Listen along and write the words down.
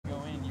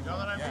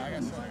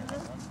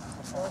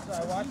Also,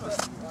 watch the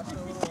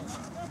little...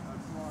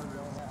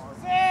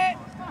 Sit!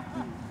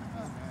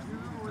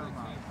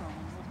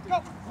 Go!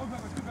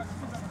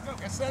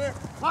 Get center.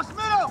 Watch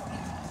middle!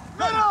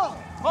 Middle!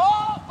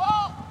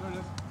 Ball!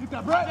 Get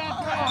that, Brett!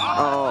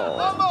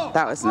 Oh,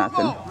 that was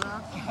nothing. You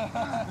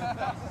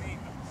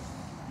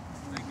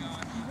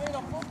made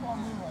a football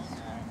move.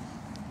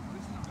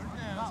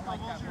 Not like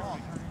that ball.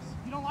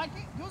 You don't like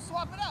it? Go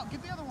swap it out.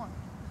 Get the other one.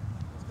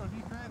 Let's go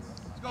defense.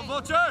 Let's go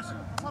Vultures!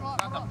 Not the ball.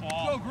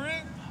 Let's go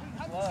Green.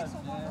 The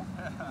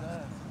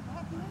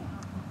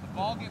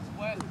ball gets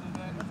wet.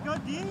 Let's go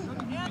D.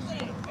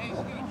 Anthony, hey, you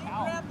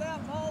grab that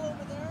ball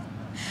over there.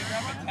 You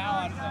grab a towel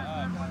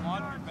out of the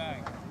laundry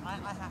bag. I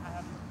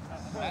have.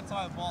 That's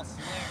why the ball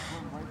slipped.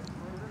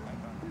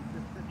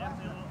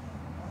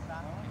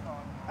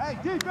 Hey,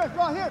 defense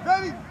right here,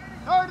 baby.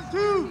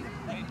 32.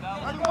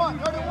 31.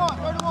 31.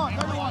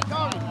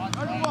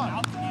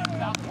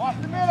 Watch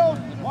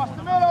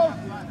the middle.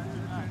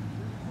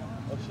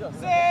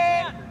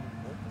 Sit.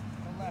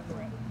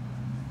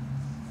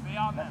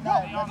 Go.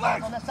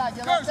 Left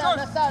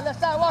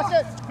side.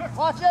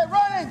 Watch it.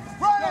 Running.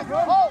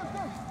 Hold.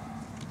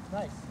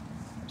 Nice.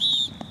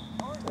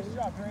 Good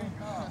job, Green.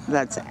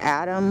 That's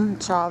Adam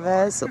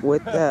Chavez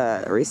with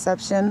the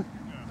reception,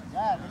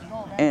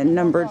 and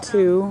number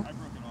 2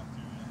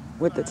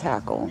 with the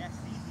tackle.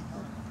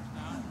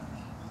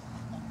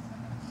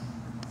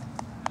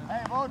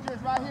 Hey,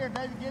 Vultures right here,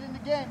 baby. Get in the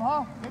game,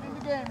 huh? Get in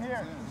the game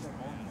here.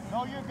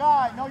 Know your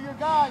guy. Know your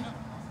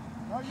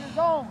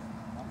zone.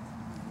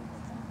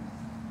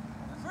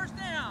 First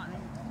down.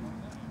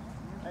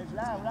 Hey,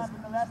 Vlad, what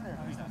happened to Lester?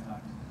 He's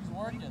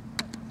working.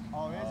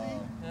 Oh, is he?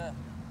 Yeah.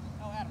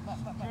 Oh, Adam,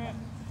 left.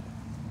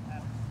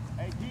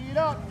 Hey, tee it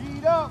up.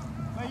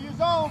 Play your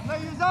zone.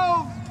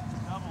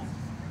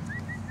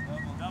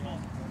 Double.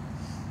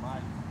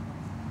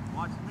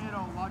 Watch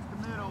the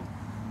middle.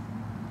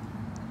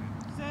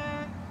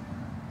 Set.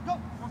 Go.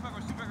 Two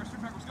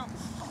backwards, go.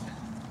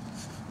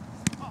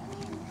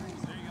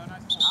 There you go,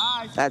 nice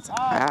ball. That's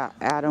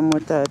Adam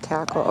with the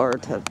tackle or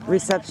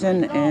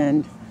reception,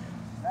 and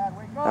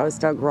that was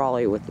Doug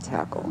Raleigh with the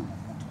tackle.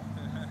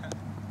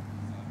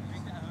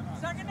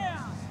 Second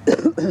down.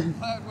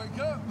 Wake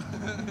up.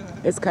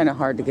 It's kind of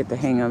hard to get the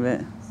hang of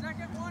it.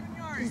 Second 1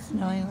 yard. Just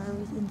knowing where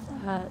everything's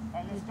at.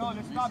 Let's go.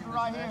 Let's stop it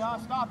right here. Huh?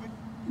 Stop it.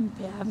 And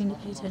having to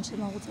pay attention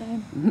the whole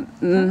time.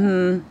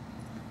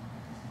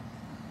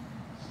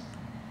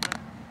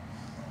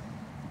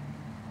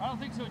 I don't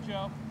think so,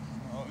 Joe.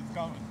 Oh, it's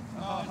coming.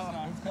 No, it's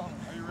not. It's coming.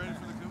 Are you ready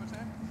for the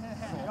Kumite?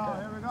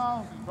 Here we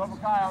go. Cobra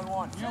Kai on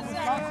 1.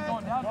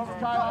 Cobra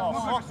Kai on 1.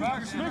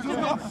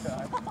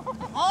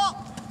 Oh!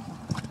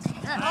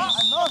 Yes, I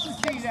love to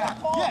see that.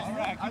 Yes,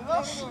 I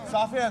love it.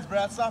 Soft hands,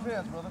 Brad. Soft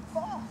hands, brother.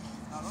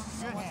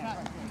 Good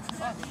hands.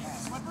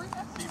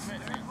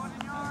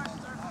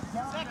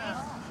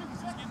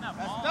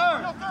 That's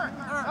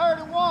third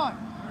and 1.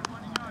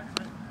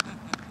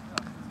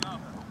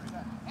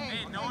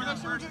 Hey, know where the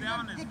first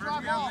down is. First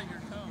down at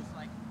your toes.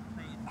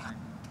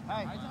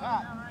 Hey,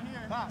 Pat.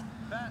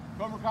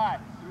 Cobra Kai.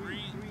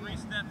 Three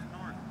steps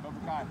north.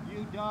 Cobra Kai. You,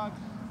 Doug.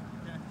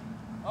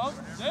 Oh,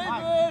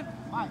 David!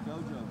 Mike.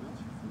 Dojo, bitch.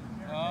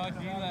 Oh,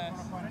 D-less.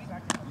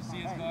 You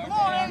see his guard? Come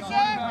on, AJ!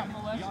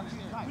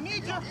 We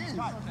need you.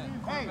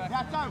 Hey,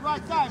 that side,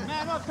 right side.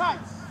 Man up tight.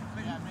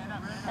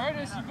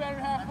 Curtis, you better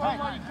have fun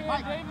while you can.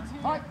 David's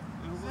here.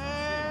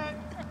 Sit.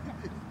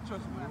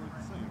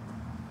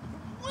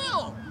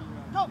 Will!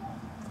 Go!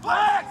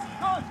 Flex!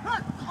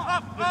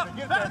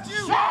 That's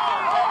you!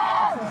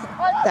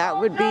 That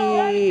would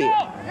be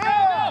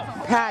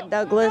Pat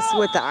Douglas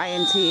with the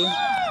INT.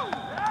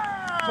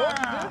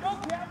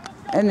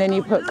 And then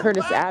you put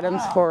Curtis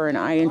Adams for an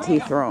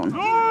INT thrown. Hey,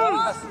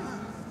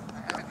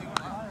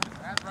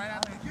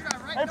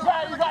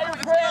 Pat, you got your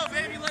grip.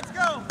 Baby, let's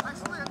go.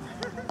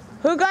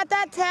 Who got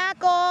that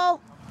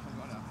tackle?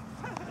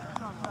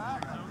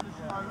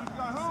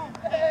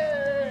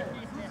 Hey!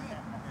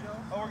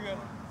 Oh, we're good.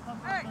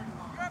 Hey,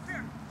 you're up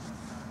here.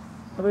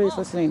 Nobody's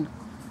listening.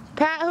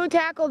 Pat, who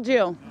tackled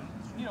you?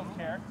 You don't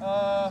care.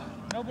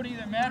 Nobody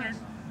that matters.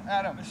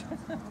 Adam.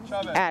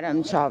 Chavez.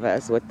 Adam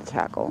Chavez with the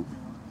tackle.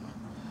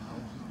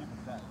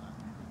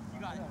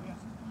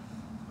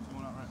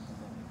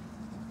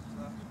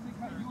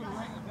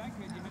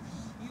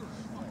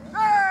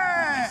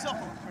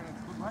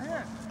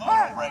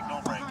 Don't break.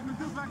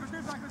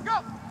 Go!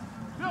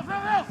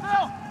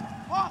 Phil!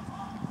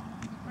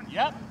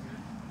 Yep.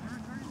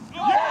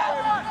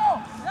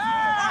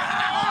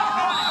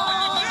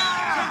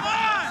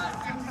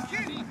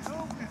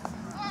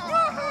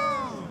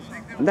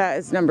 That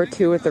is number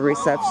 2 with the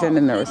reception,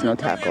 and there was no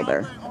tackle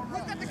there.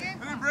 I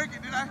didn't break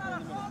it, did I?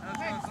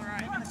 That's all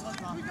right.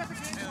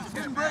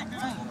 Didn't break, did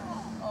I?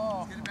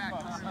 Oh. Get it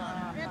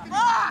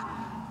back.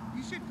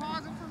 You should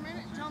pause it for a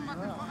minute and tell him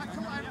about the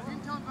phone. I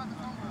didn't tell him about the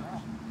phone.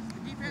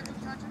 The defense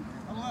was touching.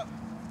 Hold up.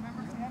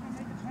 Remember? We haven't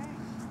made the change.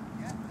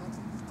 Yeah.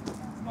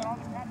 But on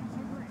the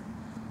captain's agree.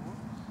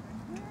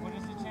 What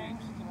is the change?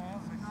 Can I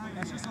ask?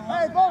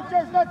 Hey,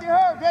 Vultures, nothing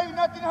hurt, baby,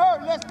 nothing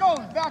hurt. Let's go.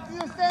 Back to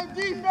the same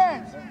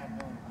defense.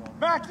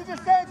 Back to the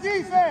same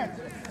defense.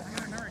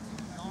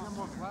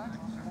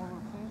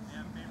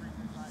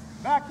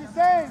 Back to the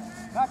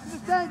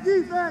same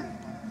defense.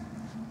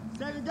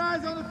 Take the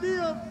guys on the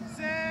field.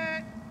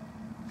 Set.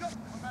 Go.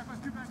 One back,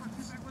 two back,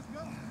 let's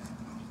go.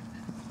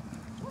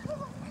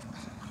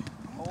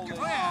 Holding.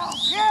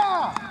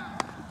 Yeah.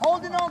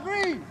 Holding on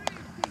green.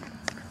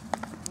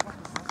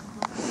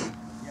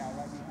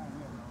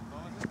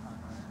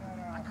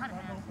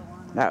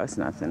 That was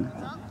nothing.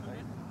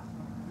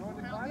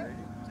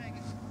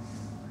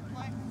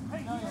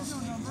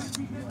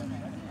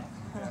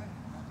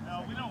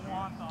 No, we don't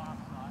want the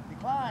offside.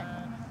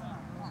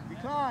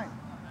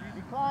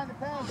 Decline the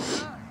penalty.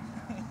 Oh,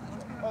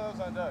 that was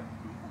undone.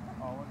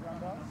 Oh, what's that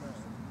done? It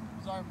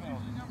was our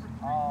penalty.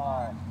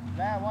 Oh,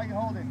 Matt, why are you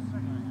holding?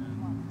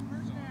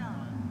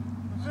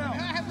 I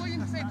have what you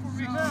can say for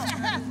me.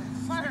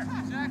 Fire.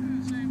 Exactly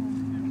the same.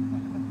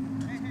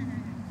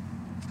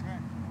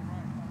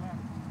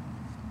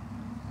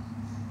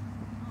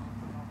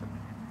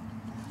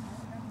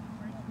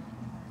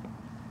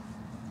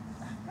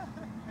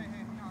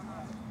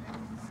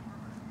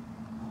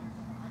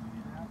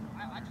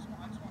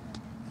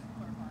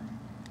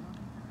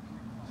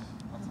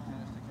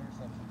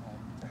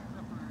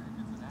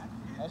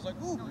 I was like,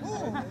 ooh, ooh.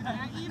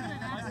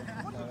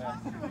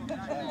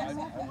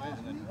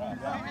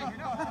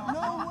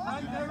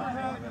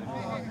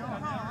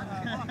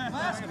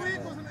 Last week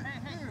wasn't it?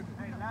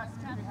 Hey, last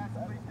week we had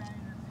somebody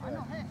standing there. I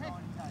know, hey.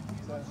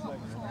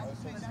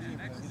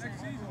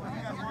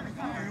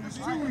 It was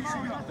 2 weeks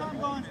ago.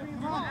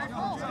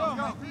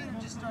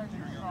 Just started to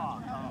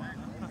draw.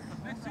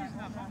 Next season,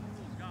 that whole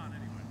rule's gone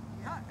anyway.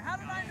 How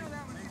did I know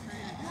that was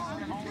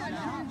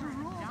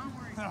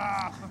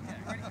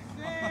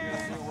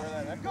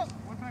Go!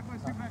 One back,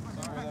 two back,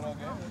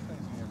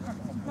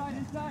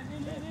 Inside,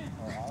 in.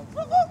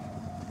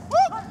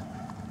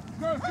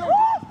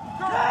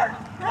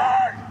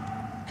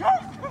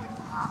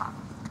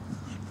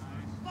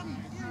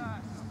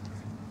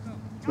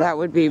 That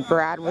would be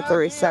Brad with the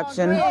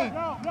reception. No.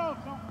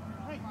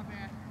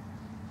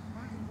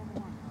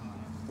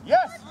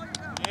 Yes!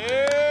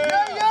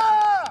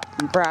 Yeah!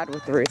 Brad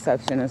with the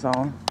reception is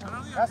all.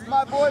 That's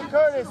my boy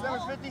Curtis,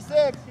 number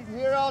 56. He's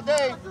here all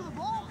day.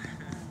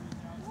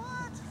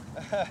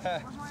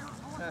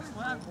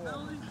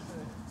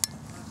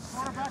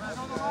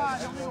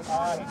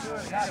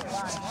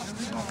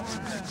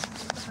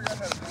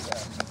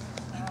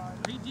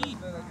 Hey, D, you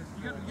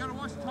gotta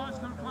watch the toss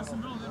come across the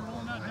middle, then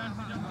rolling out down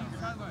the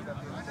sideline.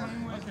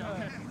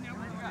 Okay.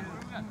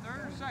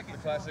 Third or second?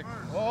 Classic.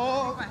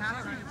 Oh!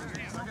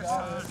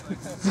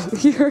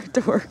 You're a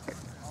dork.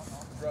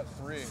 Brought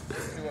 3.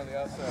 2 on the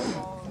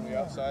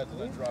outside, and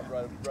then drop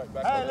right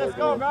back. Hey, let's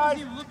go,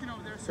 guys.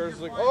 Curtis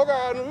was like, oh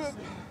God.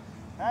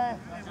 Hey.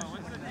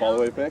 Fall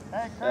away pick?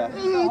 Hey, Curtis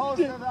is the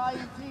host of the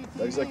IUT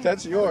TV. He's like,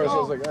 that's yours. I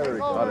was like, I already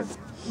got it.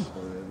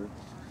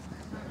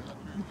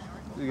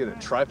 You get a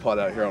tripod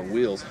out here on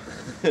wheels.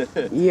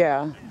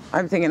 Yeah,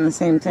 I'm thinking the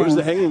same thing. Where's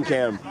the hanging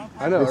cam?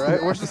 I know, right?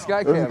 Where's the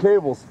sky cam? There's the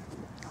cables.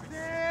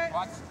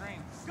 Watch the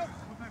screen.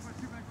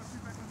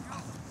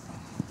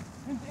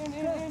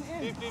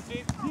 In.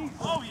 Deep.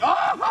 Oh, yeah.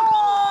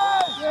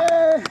 Oh!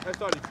 Yeah! I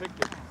thought he picked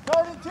it.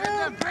 32!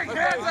 Big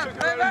hands up,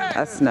 baby!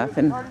 That's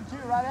nothing. 32,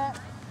 right at?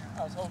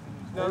 I was hoping.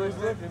 No, he's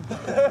looking.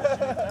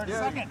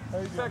 32nd.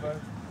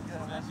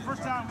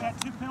 First time we had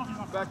 2 penalties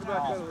on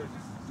Back-to-back penalties.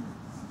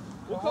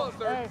 We'll call it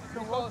 30. Hey, so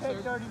we'll take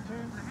 32.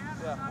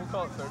 Yeah, we'll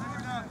call it 30.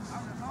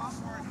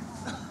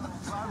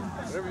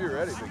 Whenever you're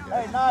ready.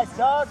 Hey, nice,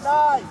 Doug,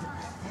 nice.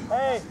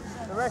 Hey,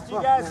 the rest of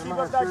you guys keep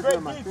up that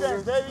great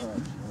defense, baby.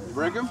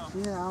 Break him?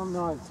 Yeah, I'm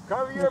not.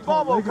 Cover your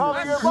bubble,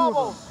 cover your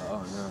bubble.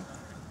 Oh, no.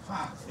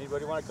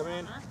 Anybody want to come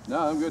in?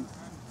 No, I'm good.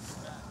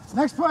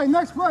 Next play. All right,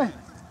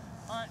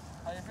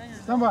 how your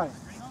fingers? Somebody.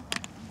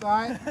 All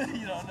right.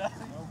 You don't know.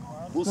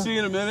 We'll see you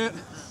in a minute.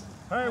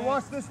 Hey,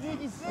 watch the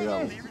sneaky.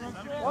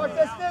 Watch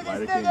the sneaky.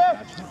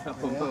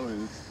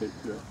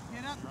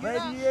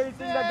 Maybe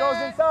anything that goes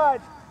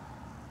inside.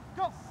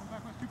 Go.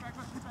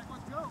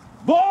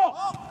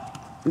 Ball.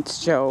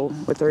 It's Joe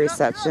with the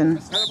reception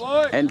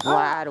and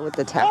Vlad with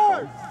the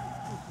tackle.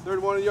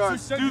 31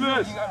 yards. Do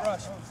this. You got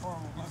rushed.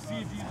 See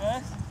if you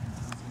less.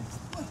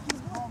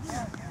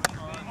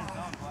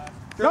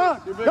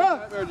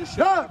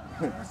 Doug.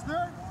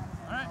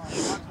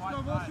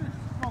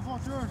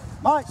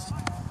 Mike.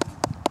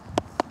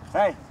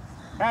 Hey,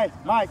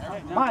 Mike.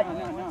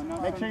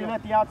 Make sure you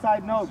let the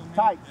outside nose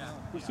tight.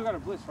 We still got a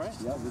blitz, right?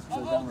 Yeah, this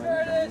goes down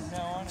right here.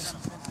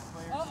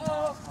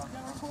 Uh-oh.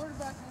 Got our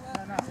quarterback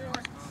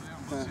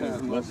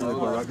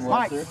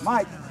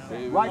Mike,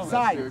 right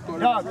side.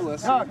 Doug,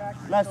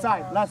 left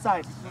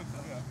side.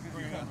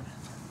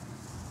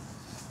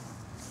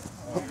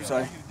 Oops,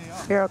 sorry.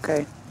 You're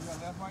okay.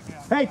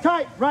 Hey,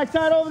 tight, right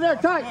side over there,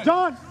 tight.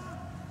 John.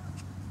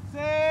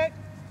 Set,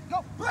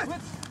 go.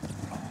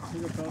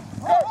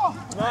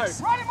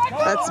 Nice.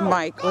 That's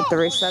Mike with the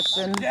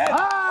reception.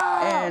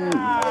 And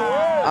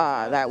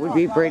that would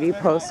be Brady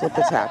Post with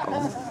the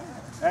tackle.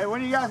 Hey, when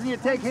do you guys need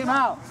to take him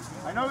out?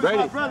 I know he's Ready.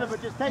 my brother,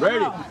 but just take Ready.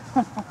 it out.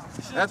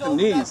 At the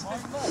knees.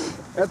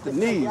 At the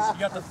knees. You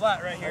got the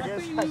flat right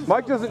here.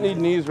 Mike doesn't need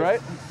knees,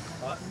 right?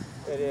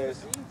 It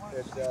is.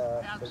 It's, is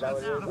that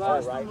what it is?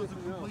 Oh, right?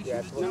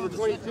 Yeah, Number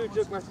 22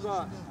 took my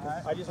spot.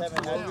 I just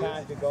haven't had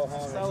time to go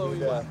home and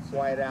do the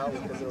white out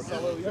because it'll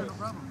Solo even.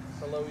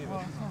 Solo even.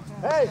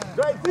 Hey,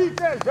 great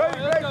defense, baby,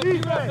 great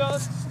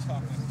defense.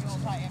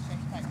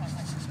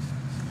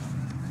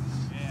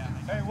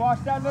 Hey,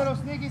 watch that little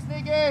sneaky.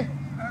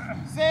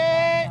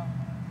 Sit.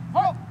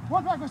 Hold.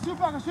 One back, shoot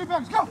back, let's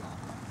go.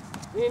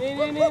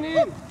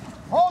 In.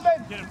 Hold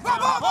it. Get him. Go.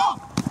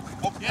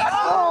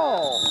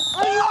 Oh!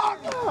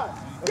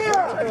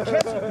 Yeah.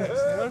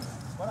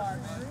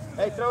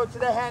 Hey, throw it to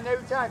the hand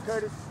every time,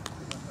 Curtis.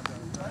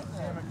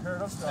 Damn it,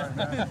 Kurt, I'm sorry.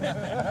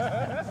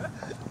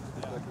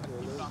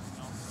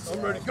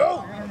 I'm ready to go.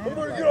 I'm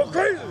ready to get all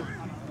crazy.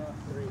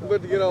 I'm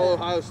about to get all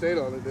Ohio State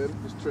on it, dude.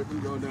 Just tripping,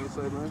 going down the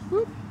sideline.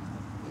 Whoop.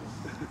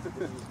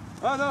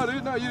 Oh, no,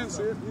 dude. No, you didn't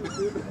see it. You didn't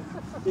see it.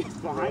 He's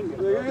behind you.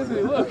 There is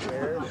he. Look.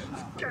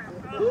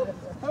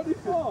 How'd he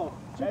fall?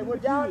 Hey,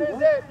 what down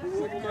is it?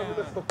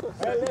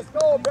 Hey, let's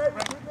go, baby.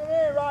 Keep it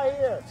in right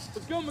here.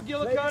 Let's go, Play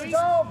McGillicuddy. your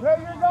zone, play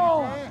your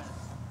zone.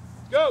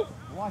 Go.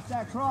 Watch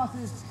that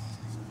crosses.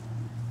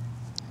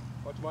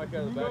 Watch Mike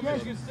out of the back.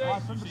 Watch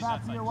from the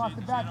back here, watch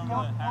the back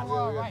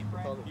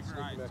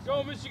here.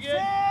 Go, Michigan.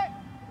 Set.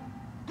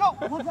 Go.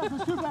 One back,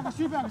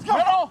 shoot back, let's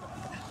go.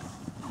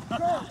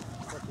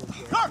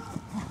 Kurt.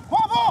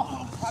 One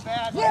ball. Not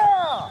bad.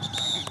 Yeah.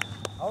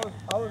 I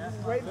was just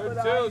waiting for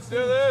that. Let's do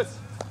this.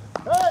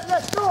 Hey,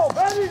 let's go,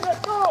 baby,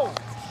 let's go.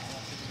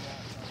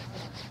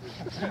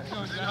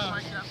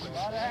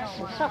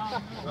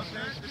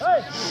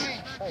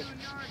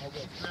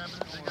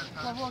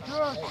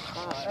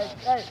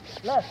 Hey,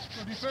 left.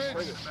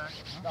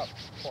 No,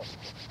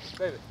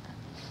 save it.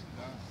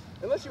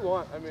 Unless you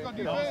want. I mean,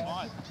 you know.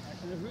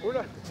 We're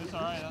not. It's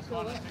all right. That's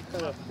fine. As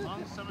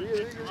long as somebody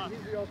picks him up.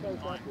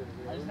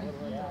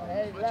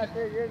 Hey, left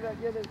here, you're the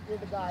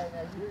guy in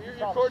there. You're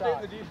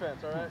coordinating the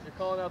defense, all right? You're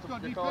calling out the. You're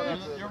ready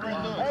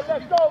to do it. Hey,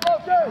 let's go,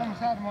 Roger.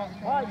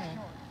 Mike,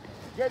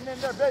 getting in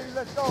there, baby.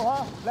 Let's go,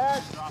 huh?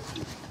 Last.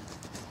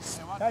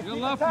 You're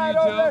left for you,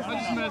 Joe. I'm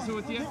just messing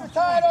with you.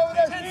 Tied over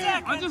there,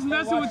 Steve. I'm just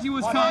messing with you,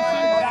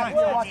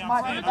 Wisconsin.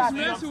 I'm just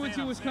messing with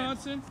you,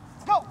 Wisconsin.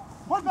 Go.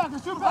 One back,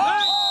 shoot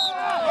back.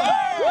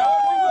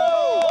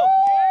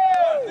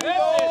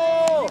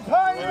 Keep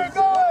punting, you're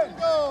going.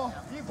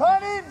 Keep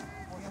punting.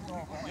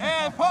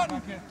 Yeah,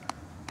 punting.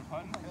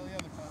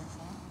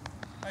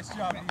 Nice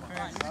job,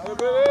 defense.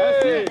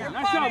 That's it.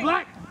 Nice job,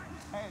 Black.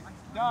 Hey,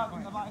 Doug,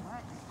 on the line.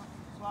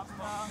 Swap it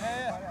down.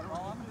 Yeah.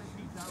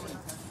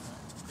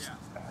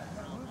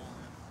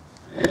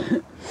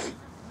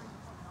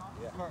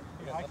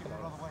 I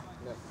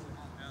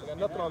got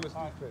nothing on this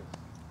defense.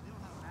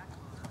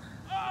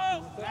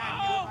 Oh,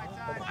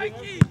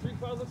 Mikey. Three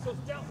fouls look so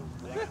stout.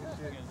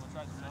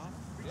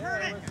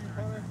 Return it.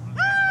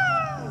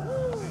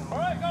 All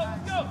right, go,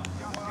 let's go.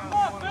 Come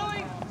on,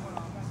 Philly.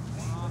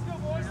 Let's go,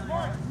 boys.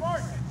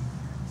 Smart.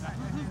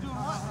 Who's doing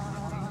what?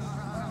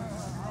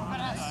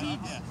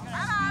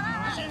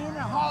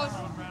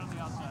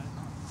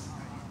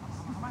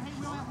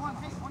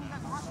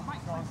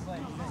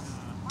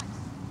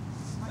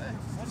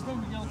 Let's go,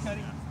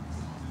 McGillicuddy.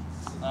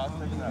 I was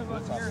thinking that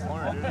top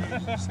corner,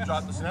 dude. Just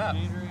drop the snap.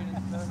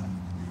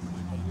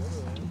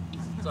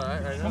 It's all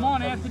right, right now. Come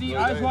on, Anthony.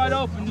 Eyes wide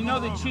open. You know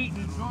they're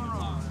cheating.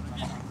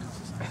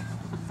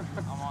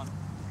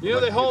 You know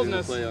they're holding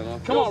us.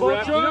 Come on,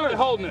 Rep. You know they're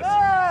holding us.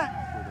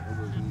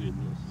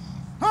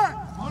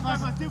 One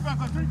back, two back,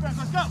 three back,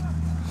 let's go.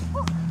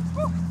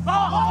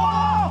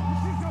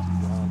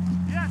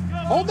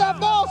 Hold that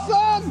ball,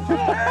 son!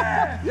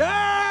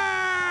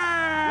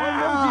 Yeah! You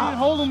didn't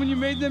hold them when you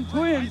made them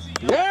twins.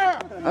 Yeah!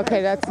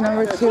 Okay, that's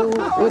number 2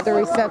 with the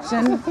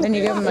reception. Then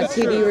you give him a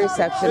TD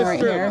reception right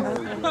here.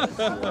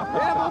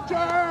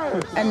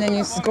 And then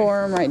you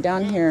score him right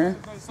down here.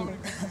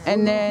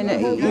 And then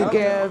you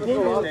give...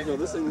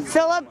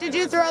 Philip, did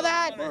you throw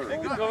that?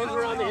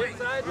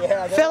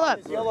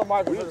 Philip. Yellow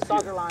marker for the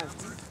soccer line.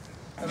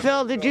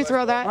 Phil, did you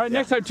throw that? All right,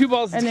 next time, 2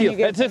 balls And to then you teal.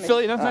 get That's it,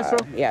 Philly. That's nice throw.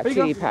 Yeah, There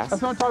you TD go. pass.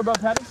 That's what I'm talking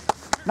about, Patty.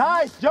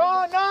 Nice,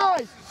 John,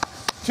 nice.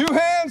 2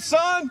 hands,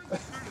 son!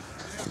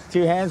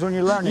 2 hands when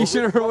you're learning. You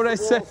should have heard what I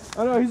said.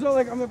 I know, he's all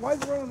like, I'm like, why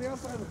is he running on the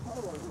outside of the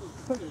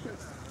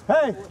sideline?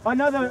 Hey,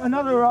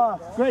 another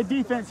great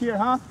defense here,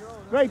 huh?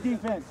 Great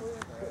defense.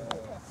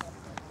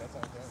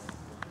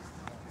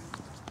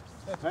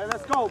 Hey,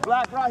 let's go.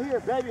 Black right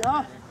here, baby,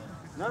 huh?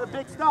 Another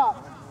big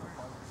stop.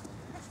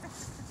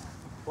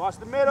 Watch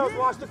the middles,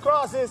 watch the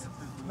crosses.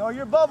 Know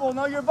your bubble,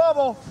 know your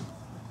bubble.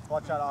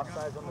 Watch out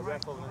offsides on the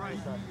ref over the right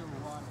side.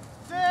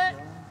 Sit.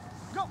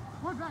 Go.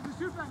 One back,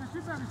 shoot back, let's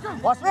go.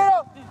 Watch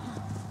middle.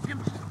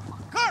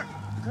 Kurt.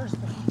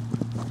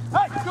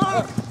 Hey,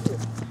 Curtis.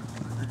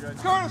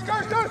 Curtis.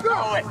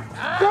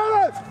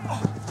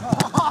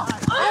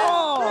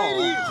 Oh!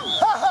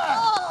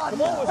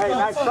 Hey,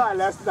 nice try,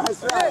 Les. Nice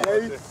try,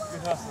 baby.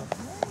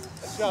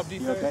 job,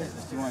 defense. You okay?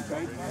 You want to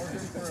trade?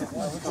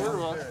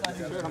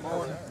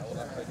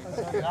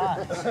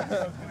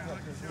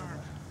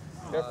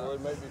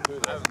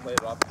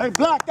 Hey,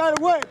 Black, got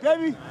away,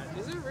 baby.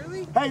 Is it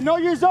really? Hey, know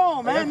your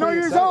zone, man. Know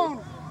your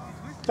zone.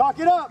 Talk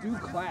it up. Do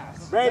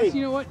class. Brady, Yes,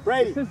 you know what?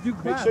 Brady, It says do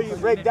make class. sure you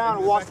break down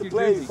and watch the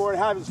play before it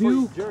happens. Before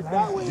you jerk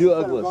that way instead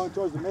of going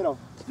towards the middle.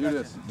 Do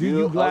this. Do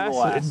you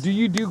glass? Do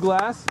you do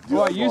glass?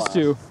 Oh, I used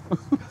to.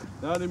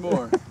 Not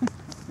anymore.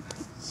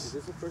 Is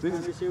this the first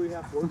time this year we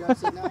have 4 guys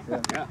sitting out?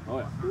 Yeah. Oh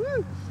yeah.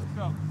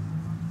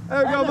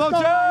 There we go,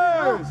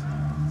 Vultures!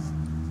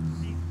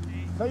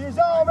 Play your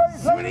zone, baby.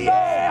 Play your zone.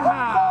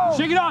 Yeah!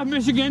 Shake it off,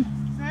 Michigan.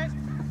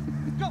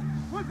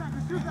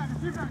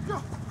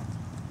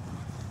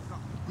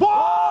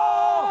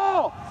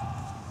 Ball!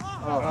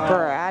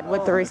 Brad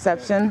with the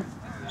reception.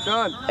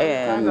 Done.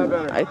 And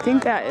I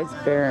think that is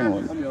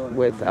Barron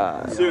with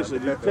Seriously,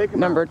 dude. Take him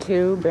number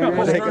 2, Barron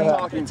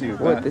Talking to you.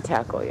 with the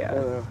tackle,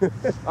 yeah.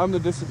 I'm the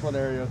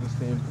disciplinary of this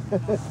team.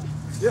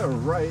 Yeah,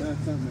 right.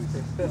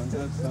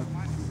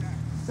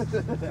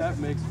 That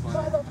makes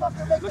fun.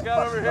 Look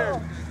out over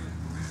here.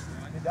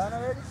 You done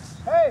already?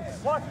 Hey,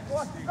 watch it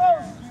go.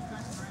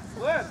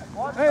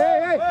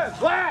 Hey!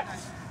 Flat!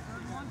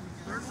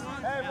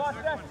 Hey, watch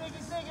that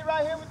sneaky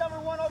right here with number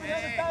 1 over here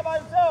on the side by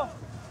himself.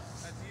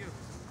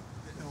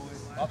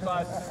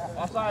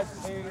 Offside.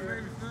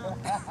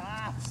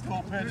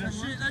 School pigeon.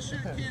 That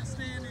shit can't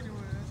stand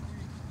anywhere.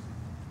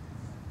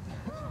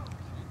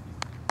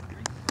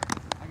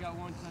 I got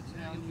 1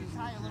 touchdown. You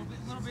tie a little bit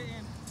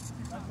in.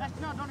 That's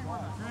not, don't even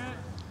worry.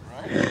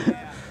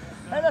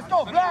 Hey, let's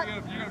go, Black.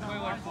 You're gonna play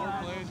like 4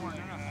 plays.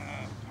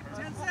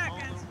 10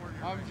 seconds.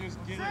 I'm just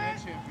getting that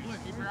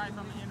championship. Keep your eyes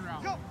on the in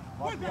route. Go.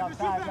 Watch the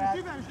outside,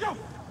 Black. Go.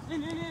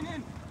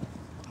 In.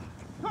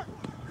 Go.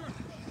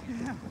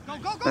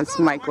 That's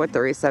Mike with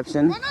the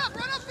reception. Run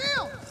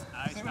upfield.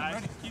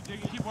 Nice. Keep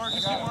digging. Keep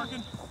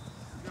working.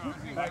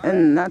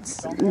 And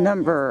that's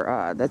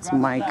that's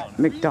Mike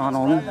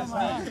McDonald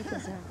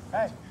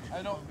Hey,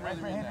 I don't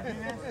really mean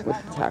that.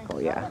 with the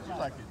tackle, yeah.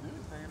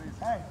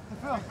 Hey, the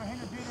Phil, for him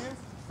to do this,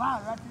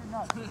 fire right to your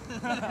nuts.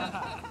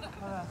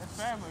 It's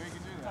family, we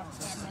can do that.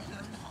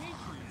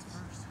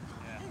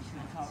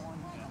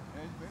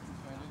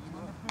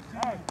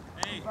 Hey,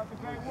 keep up the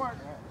great work.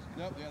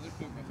 Nope, yeah, they're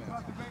pooping Keep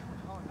up the great work.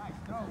 Oh, nice.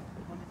 Go.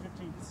 Under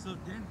 15. It's so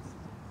dense.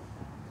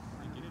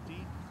 Get it, D.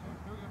 Here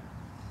we go.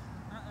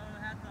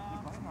 Hats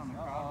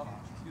off.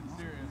 It's getting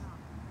serious.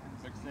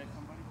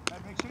 Hey,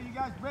 make sure you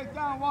guys break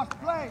down and watch the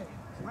play.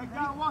 Break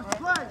down and watch the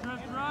play.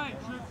 Trips right.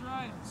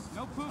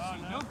 No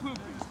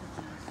pooping.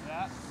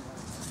 Yeah.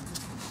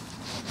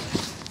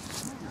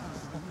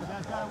 You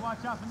guys gotta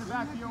watch out from the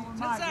back of your own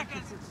 10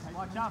 seconds.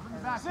 Watch out from the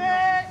back.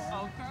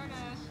 Oh,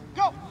 Curtis.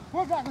 Go.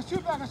 We're back. Let's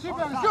shoot back. Let's go.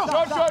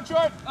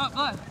 Short. Up,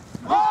 left.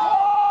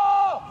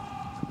 Oh!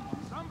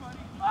 Somebody.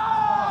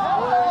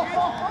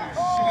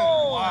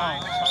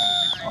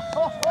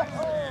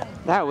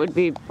 That would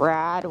be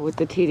Brad with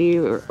the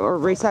TD or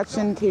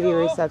reception.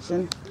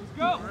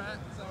 Go.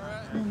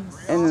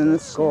 And then the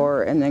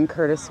score, and then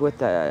Curtis with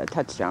the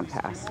touchdown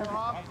pass.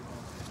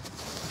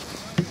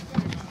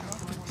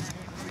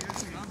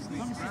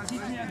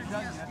 Teach me how to dug.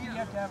 I think you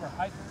have to have a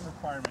height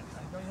requirement.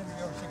 Don't you have to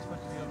be over 6 foot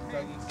to be able to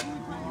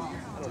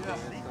dug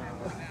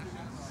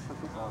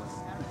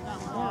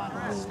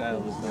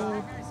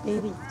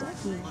Baby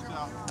ducky.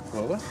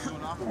 What?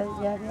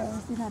 Yeah, have you ever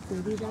seen that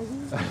baby ducky?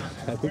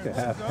 I think I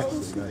have.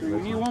 We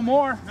need one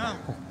more.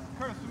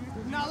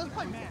 No, let's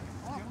play man.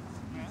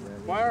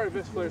 Why are our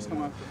best players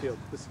coming off the field?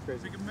 This is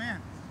crazy. Pick a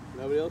man.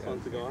 Nobody else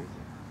wants to go on.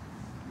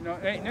 No,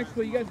 hey, next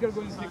play you guys gotta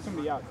go and pick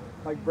somebody out.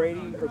 Like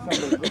Brady or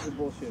somebody. This is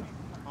bullshit.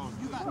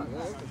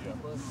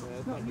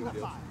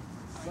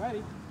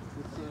 Ready?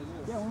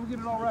 Yeah, when we get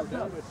it all wrapped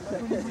up.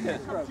 That's when we bring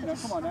it up.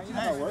 Come on now, you know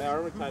how it works. Yeah,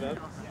 are we tied up?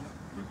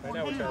 Right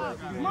now we're tied up.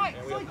 Mike,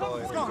 let's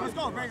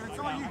go, Brady. Let's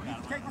go. You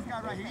take this guy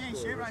right here. He ain't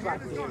shit right here.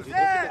 Let's go. Look at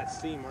that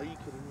steam. Are you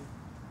kidding me?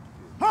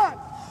 Hot.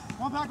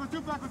 1 backwards,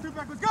 2 backwards, 2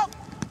 backwards. Go.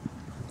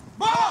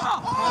 Ball!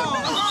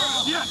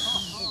 Oh! Yes.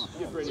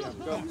 Get ready up.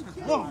 Go.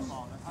 Whoa.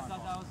 I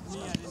thought that was me.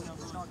 I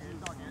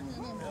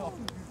didn't know.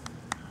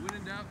 When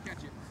in doubt,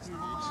 catch it.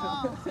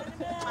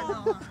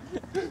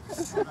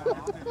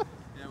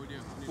 Yeah, we do.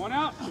 One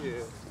out.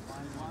 Yeah.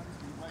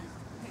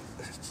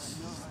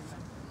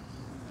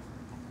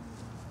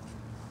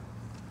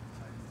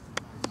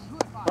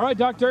 All right,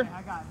 doctor.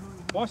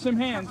 Wash them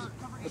hands.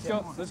 Let's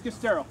go. Let's get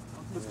sterile.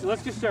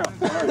 Let's get sterile.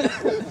 All right.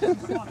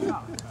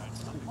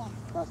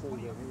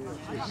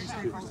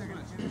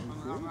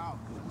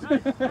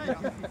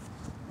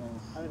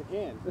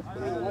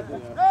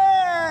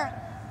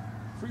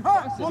 Free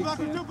pass. I thought I had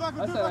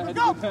to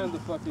go down the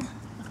fucking.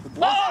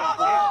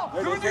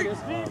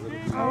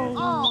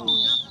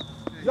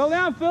 Settle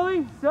down, Philly.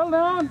 Settle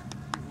down.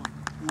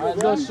 All right,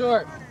 go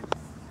short.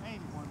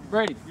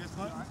 Brady.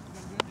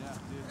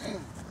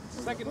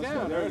 Second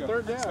down. There you go.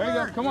 Third down. There you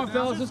go. Come on,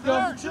 fellas. Let's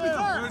go.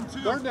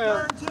 Third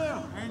down.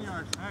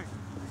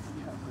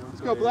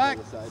 Let's go, Black.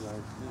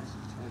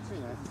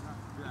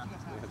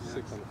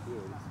 6 on the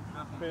field.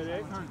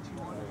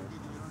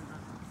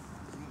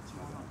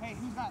 Hey,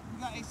 who's got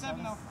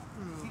A7 though?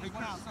 He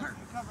counts. Cover.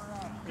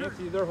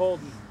 Empty, they're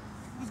holding.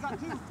 Who's got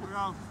 2?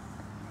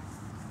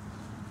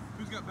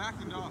 Who's got back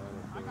and dog?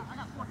 I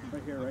got 14.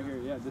 Right here.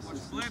 Yeah, this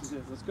is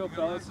it. Let's go,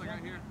 fellas. Third.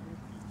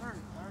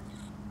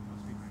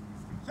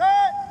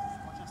 Set!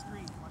 Watch that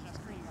screen,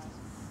 guys.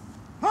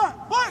 Huh!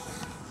 What?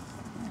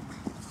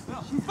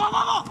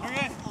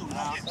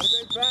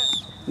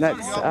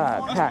 That's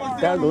Pat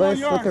Douglas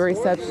with the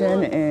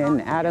reception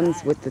and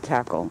Adams with the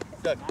tackle.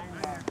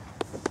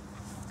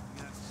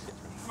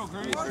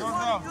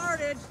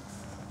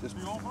 Just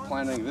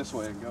planning this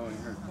way and going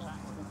here.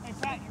 Hey,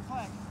 Pat, your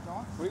flag.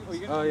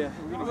 Oh, yeah.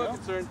 We're going to go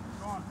concerned.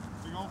 Go on.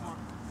 You're going for it.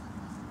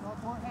 Go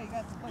for it. Hey, you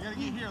got to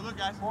get here. Look,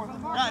 guys.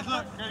 Guys,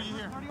 look. You got to get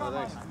here. Oh,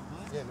 thanks.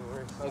 Yeah, no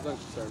worries. I was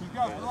unconcerned. Go.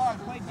 Come on.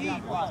 Play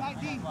deep. Tight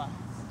deep.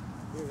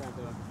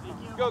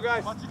 Go,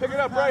 guys. Pick it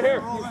up right here.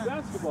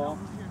 Basketball.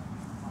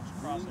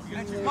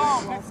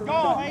 Let's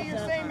go. Hey, you're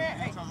saying, man.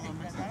 Hey.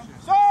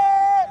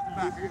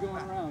 Set! You're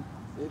going around.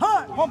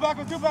 Huh! One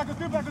backwards, 2 backwards,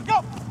 2 backwards.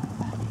 Go!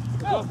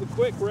 Off the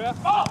quick, ref.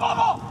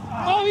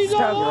 Oh, he's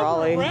Doug all over,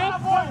 Raleigh.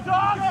 ref.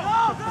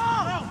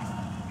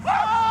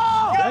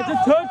 That's a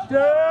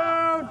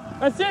touchdown.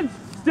 That's it.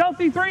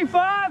 Stealthy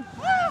 3-5.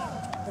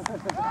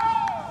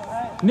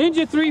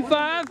 Ninja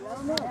 3-5.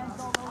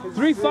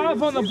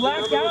 3-5 on the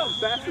blackout.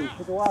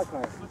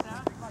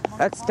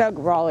 That's Doug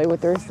Raleigh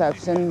with the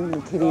reception, the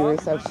TD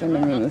reception,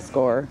 and then the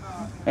score.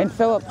 And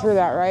Philip threw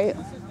that, right?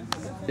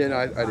 Yeah, no,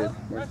 I did.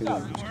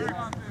 I'm just kidding.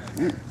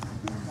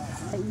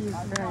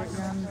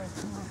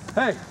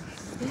 Hey!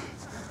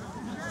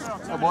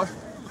 Hey, boy.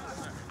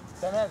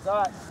 10 minutes, all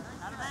right.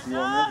 You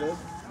want more, dude?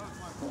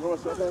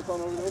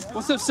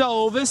 What's up,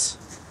 Salovis?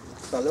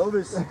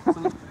 Salovis.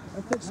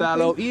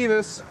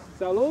 Salovis.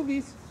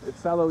 Salovis.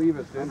 It's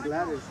Salovis, dude. I'm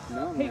glad it's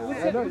Hey,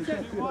 what's that?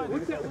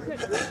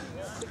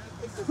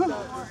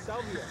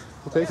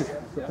 We'll take it.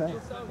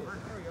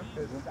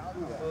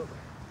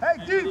 Hey,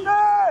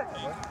 defense!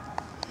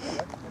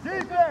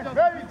 Defense,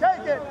 ready,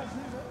 take it!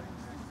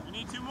 You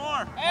need 2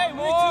 more. Hey,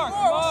 more.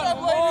 What's up,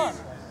 ladies?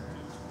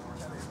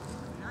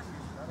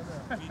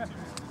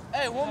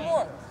 Hey, one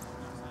more.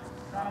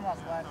 Count them up,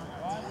 Vlad.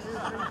 1,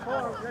 2, 3,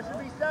 4. There should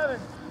be 7.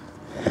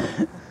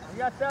 You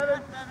got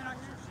 7?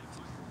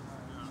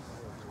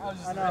 I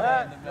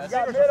know. You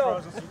got middle.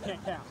 So you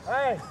can't count.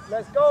 Hey,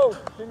 let's go.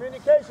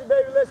 Communication,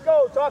 baby. Let's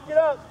go. Talk it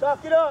up.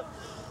 Talk it up.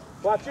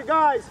 Watch your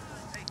guys.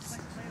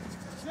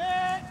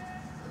 Set.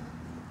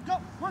 Go.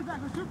 1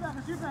 backwards, 2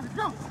 backwards, 2 backwards.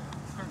 Go.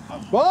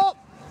 Ball!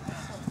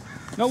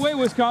 No way,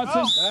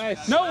 Wisconsin.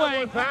 Nice. No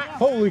way.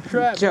 Holy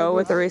crap. Joe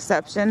with the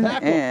reception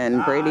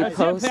and Brady That's it,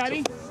 Post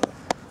Patty.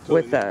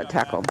 with the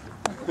tackle.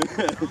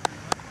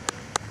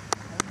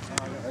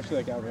 Actually,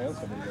 like outran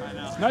somebody there.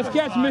 Nice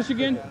catch,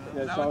 Michigan.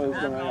 Yeah, I saw it was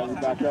going on. We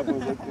backed up and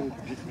was like,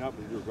 picked me up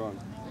and you were gone.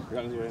 I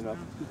got his way enough.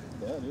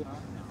 Yeah, dude.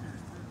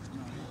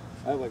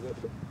 I have like a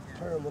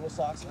pair of little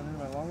socks under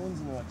my long ones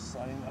and they're like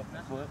sliding up the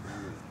foot.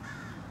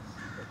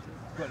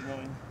 Quite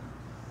annoying.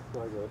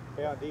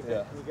 Hey, on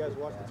defense, can you guys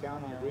watch the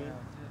count on green?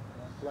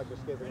 I feel like they're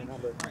skipping a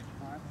number.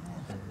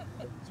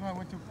 That's when I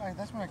went to.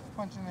 That's when I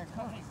punched in their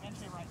coat.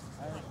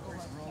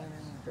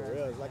 For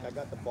real, it's like I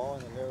got the ball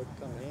and then they would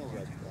come hands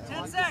like that.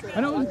 10 seconds. I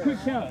know it was a quick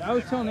count. I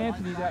was telling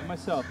Anthony that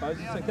myself. I was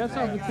just like, that's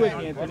awfully quick,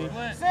 Anthony.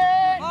 6,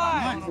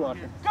 5,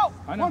 go!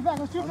 I know. 1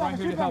 backwards, 2 I'm right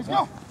backwards, here 2 to help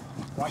backwards,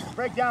 go! Watch the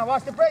breakdown,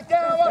 watch the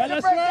breakdown, watch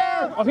the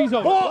breakdown! Oh, he's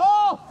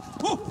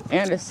over.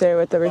 And to stay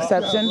with the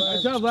reception.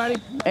 Good job, Vladdy.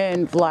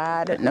 And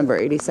Vlad, number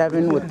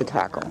 87, with the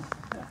tackle.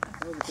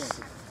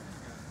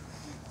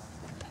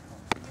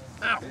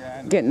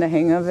 Getting the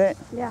hang of it.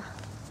 Yeah.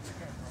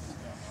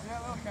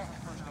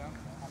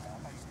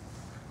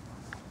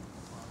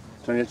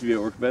 So you have to be at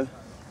work, bed?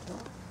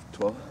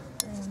 12?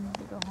 And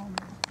we go home.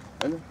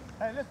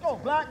 Hey, let's go,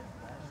 Black!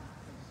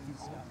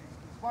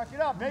 Spark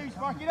it up, baby,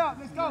 spark it up,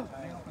 let's go!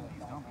 There's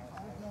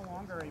no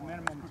longer a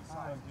minimum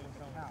time to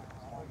count.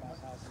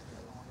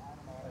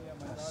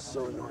 That's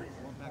so annoying.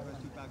 1 backwards,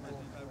 2 backwards,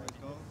 3 backwards,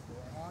 go.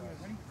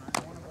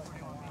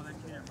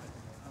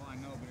 Oh, I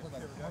know,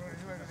 but it's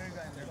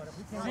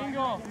like...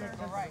 Single.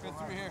 Go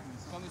through here,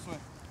 come this way.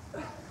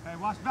 Hey,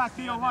 watch back,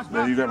 Theo, watch back.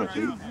 Yeah, you got my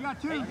two. feet. You got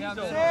 2.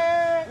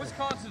 Hey,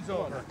 Wisconsin's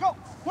over. Go!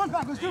 1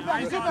 backwards, 2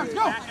 backwards, 2 backwards,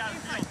 go!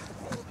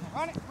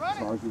 Run it, run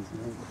it!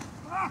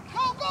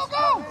 Go, go,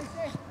 go!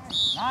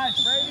 Nice,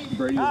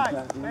 Brady.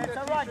 Nice. Man, it's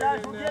all right,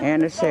 guys. We'll get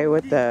And to stay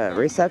with the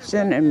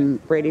reception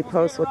and Brady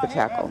Post with the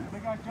tackle.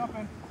 Big guy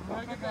jumping.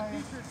 Big guy.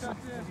 Is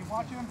he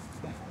watching him?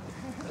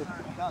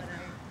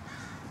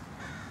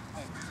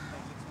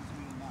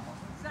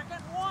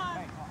 Second one.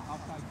 Hey,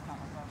 outside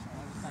time.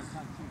 Outside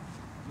time, too.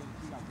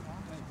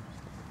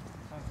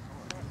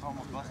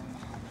 Almost busting.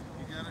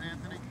 You got it,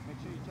 Anthony? Make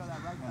sure you throw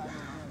that right side over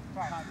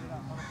there. Tighten it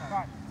up.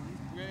 Right.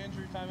 You got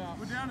injury timeout.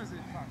 What down is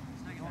it?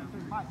 Second?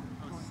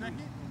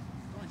 Second.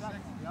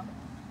 Yep.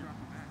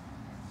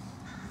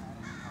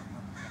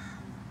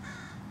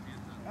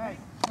 Hey,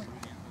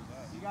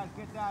 you guys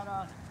get that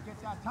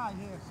tight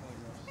here.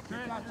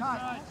 Get that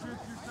tight.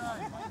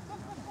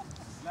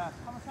 Left.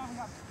 How much time we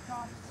got,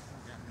 Todd?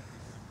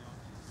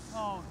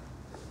 Oh,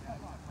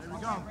 There we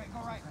go.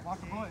 Watch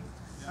the boys.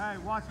 Hey,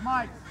 watch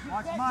Mike.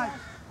 Watch Mike.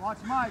 Watch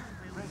Mike.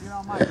 Right here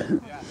on Mike.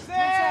 10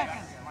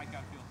 seconds.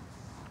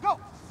 Go.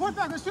 Point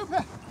back. Let's shoot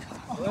back.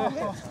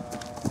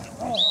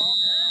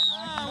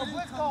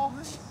 Blitz call.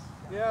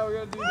 Yeah, we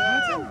gotta do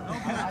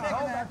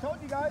that. I told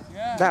you guys.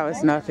 That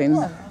was nothing.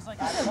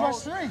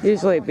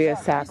 Usually it'd be a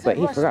sack, but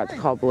he forgot to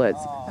call blitz.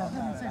 It's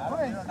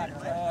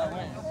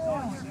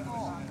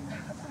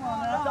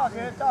all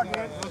good. It's all good.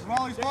 It was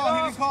Wally's fault. He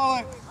didn't call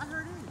it.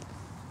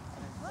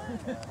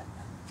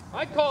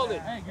 I called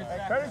it.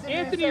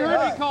 Anthony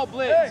heard me call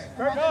blitz.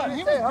 He was going.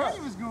 He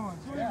was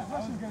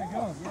going to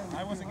go.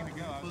 I wasn't going to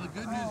go. Well, the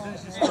good news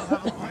is you still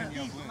have a plan.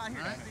 You have blitz, right?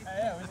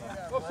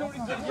 Well, somebody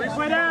said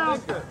Way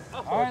down.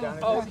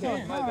 Oh,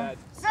 okay, my bad.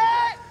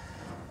 Set.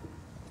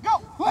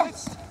 Go.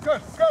 Blitz.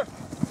 Good. Good.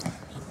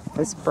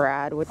 It's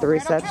Brad with the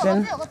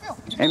reception,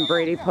 and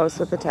Brady posts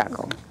with the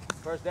tackle.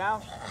 First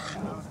down.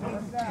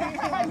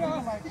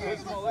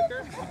 Small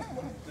liquor?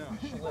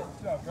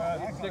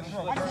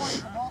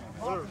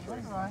 We're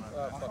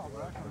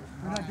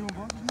not doing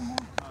both anymore?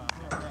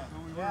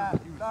 Yeah,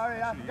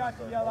 sorry, I forgot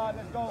to yell out,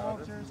 let's go,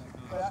 Vultures.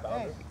 But,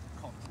 hey,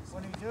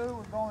 when you do,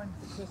 we're going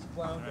to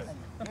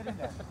get in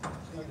there.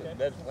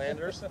 Ned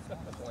Flanders.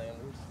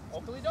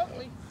 Hopefully, don't.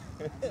 Hey,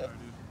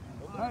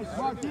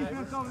 smart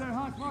defense over there,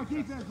 huh? Smart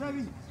defense,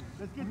 baby.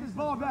 Let's get this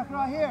ball back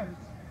right here.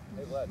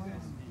 Hey, Vlad.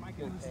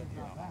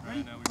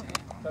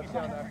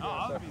 Touchdown after I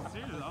was being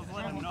serious. I was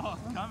letting him know I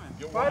was coming.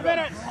 5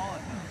 minutes. 6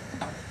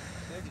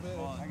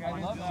 minutes.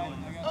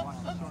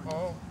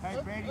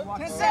 Hey, Brady, watch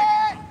the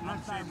Set.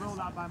 left side rolled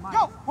out by Mike.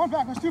 Go! One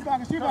back, let's two back,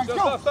 let's two back, go!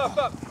 Stop.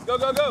 Go.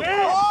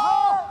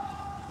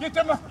 Get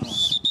them! Get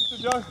the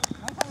Joe.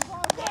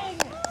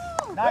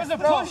 There's a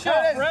push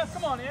up, ref.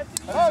 Come on,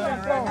 Anthony. Oh,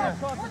 let's go.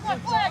 Where's that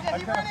flag?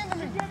 He ran into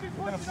me.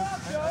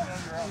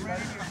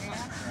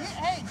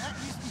 Hey, you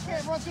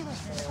can't run through the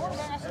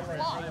quarterback. I should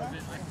fly.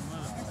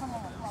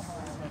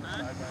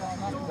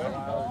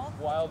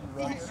 Wild and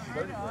run.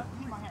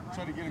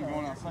 Try to get him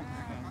going on second.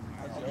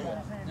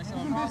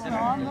 Isn't this the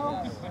arm,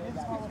 though?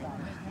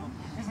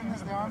 Isn't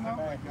this the arm, though?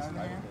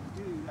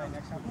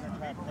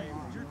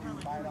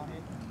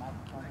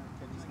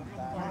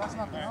 That's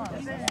not the arm.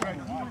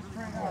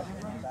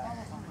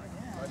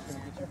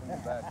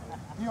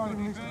 He only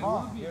released the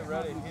ball. Get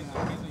ready.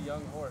 He's a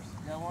young horse.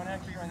 Got one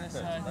extra on this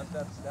side. Let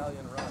that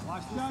stallion run.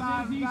 Watch the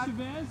side. We got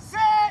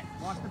Set.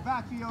 watch the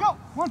backfield. Go!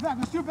 One back,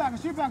 let's two back,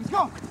 let's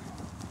go!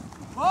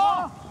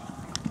 Ball!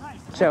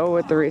 Joe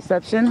with the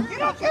reception,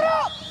 Get up, get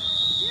up.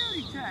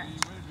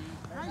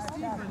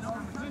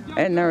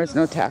 and there was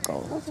no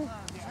tackle. We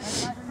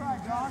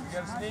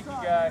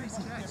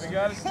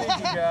got a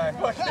sneaky guy.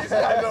 Look, these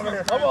guys over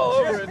here. I'm all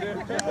over it, dude.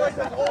 He's like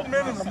that old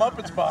man in the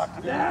Muppets box.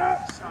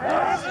 Yeah!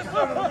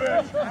 Son of a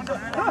bitch!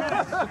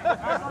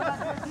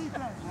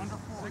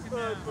 It's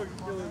fucking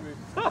killing me.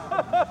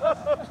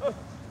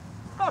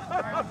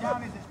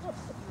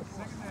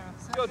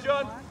 Go,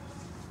 John.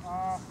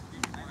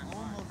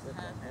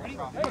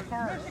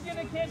 Michigan,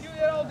 they can't do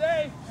that all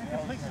day. All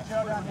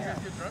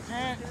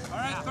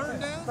right, third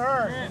down.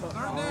 Third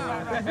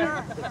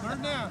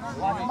down.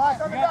 Watch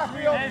Mike on the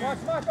backfield. Watch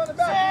Mike on the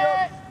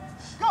backfield.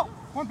 Go!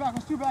 One back,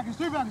 let's two back, let's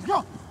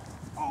go!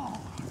 Oh,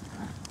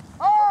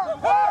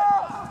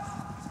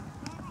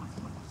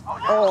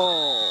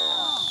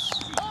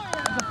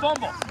 It's a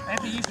fumble.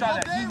 Anthony, you saw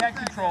that. He had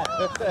control.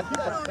 If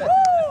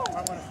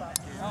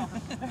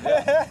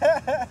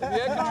you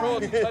had control,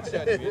 it's a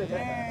touchdown.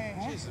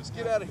 Jesus,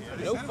 get out of here.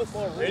 No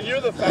football rules. And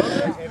you're the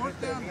founder?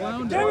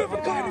 Damn it, for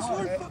goodness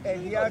sake!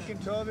 And he had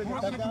control of it. So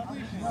what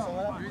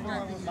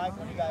happened with Mike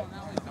when he got the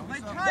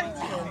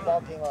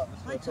ball came up?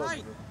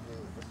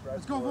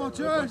 Let's go,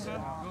 Vultures!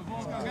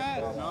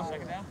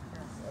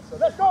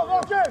 Let's go,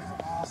 Vultures!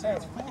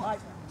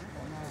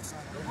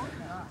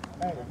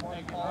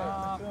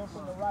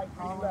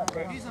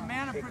 He's a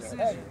man of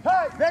precision.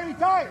 Tight, baby,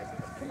 tight!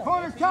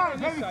 Corner's tight,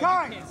 baby,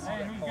 tight!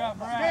 Hey, who's got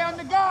Brad? Stay on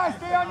the guy,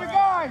 stay on your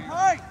guy!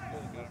 Tight!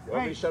 You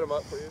want me to shut him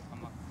up for you?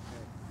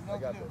 I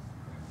got this.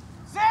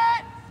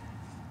 Set!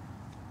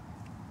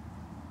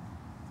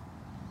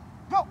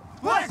 Go!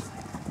 Blitz!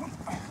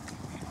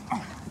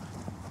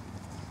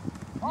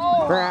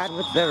 Brad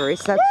with the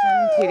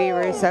reception, TD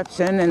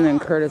reception, and then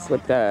Curtis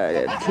with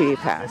the TD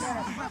pass.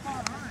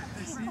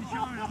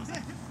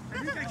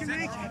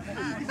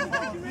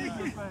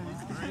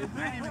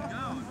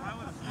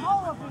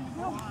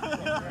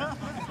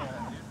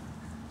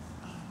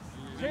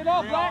 Shake it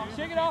off, Black.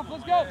 Shake it off.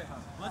 Let's go.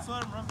 Let's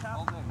let him run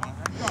past. 2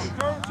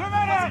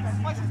 minutes!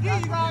 Let's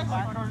get you guys!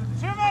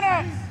 2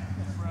 minutes!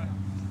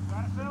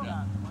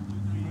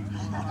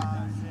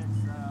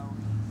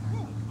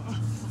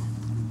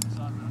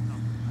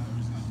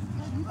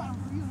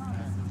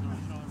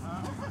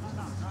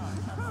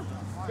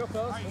 Go,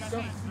 fellas. Let's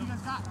go.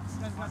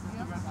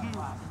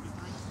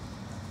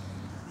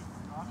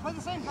 Play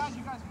the same guys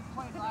you guys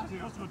played last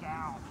year. Let's go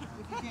down. If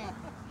you can't,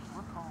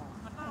 we're calm.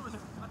 How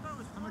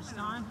much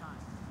time?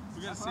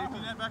 We got a safety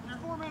net back here?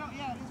 4 minutes,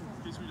 yeah, it is. In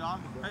case we dog.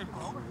 Hey.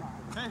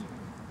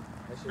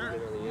 should have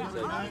been on the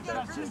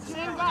inside.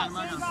 Same guy. I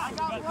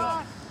got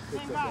one.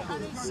 Same guy.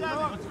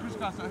 Chris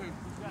Cox out here.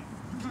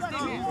 Good.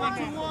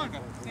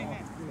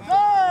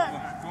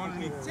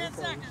 10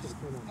 seconds.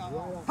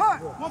 Hut.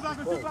 One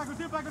backwards, two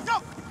backwards, go.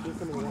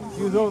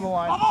 He was over the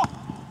line. Go.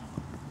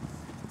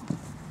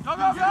 Hey,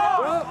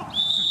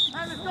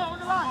 let's go on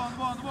the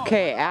line.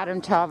 Okay,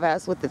 Adam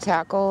Chavez with the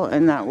tackle,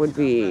 and that would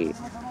be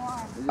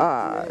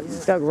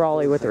Doug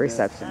Raleigh with the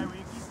reception. Will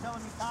you keep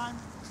telling me time?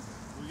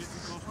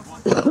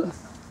 If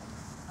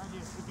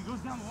he goes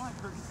down the line,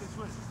 Kurt, he can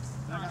switch.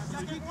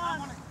 Second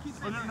one.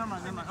 Oh, never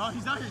mind. Oh,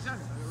 he's out here.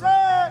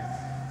 Set.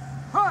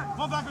 Hut.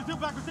 One backwards, two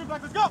backwards,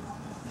 go.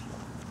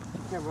 You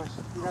can't rush.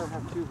 You gotta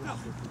have two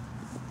rushes.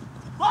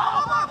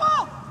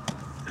 Ball.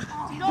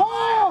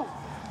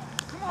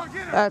 Come on,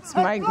 get it. That's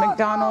Mike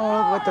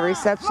McDonald with the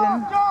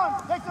reception.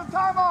 John, take some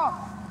time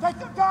off.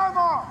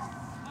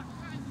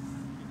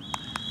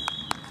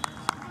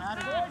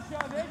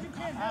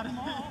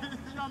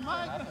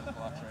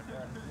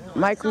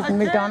 Mike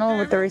McDonald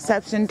with the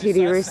reception,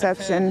 TD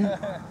reception,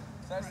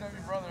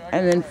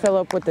 and then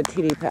Phillip with the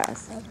TD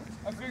pass.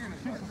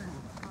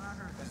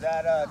 Is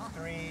that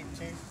 3-2?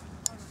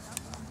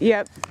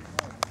 Yep.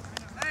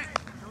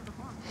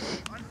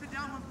 Sit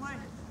down one play.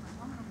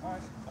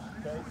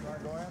 Okay, you want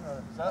to go in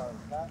or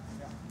Pat?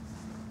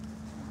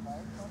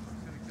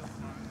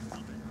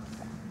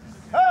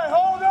 Hey,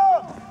 hold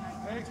up!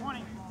 Hey,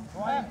 20.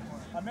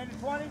 A minute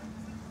 20?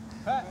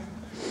 Pat,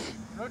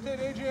 rotate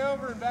AJ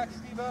over and back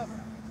Steve up.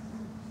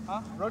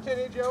 Huh?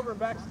 Rotate AJ over and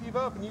back Steve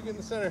up, and you get in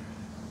the center.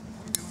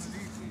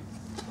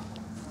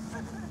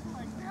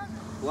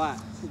 Flat.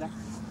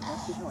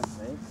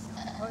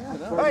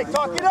 Hey,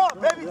 talk it up,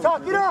 baby,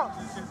 talk it up! I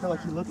feel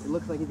like it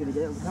looks like he's gonna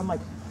get it. I'm like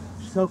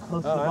so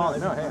close to the ball. I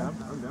know. Hey, I'm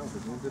down with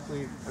it. This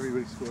league,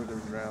 everybody scores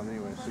every round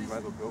anyway, so you might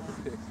as well go for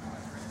picks.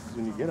 Because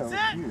when you get them,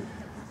 it's huge.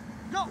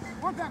 Go.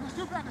 One backwards,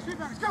 two backwards, three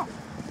backwards, go.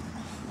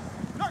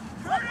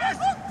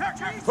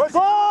 Push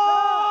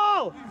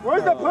ball!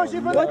 Where's the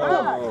pushing for the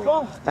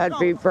ball? That'd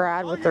be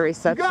Brad with the You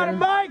got him, reception.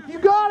 Mike! You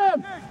got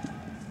him!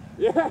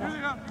 You're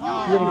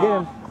gonna get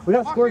him. We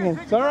don't score again.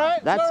 It's all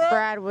right. That's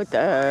Brad with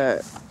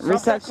the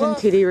reception,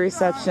 TD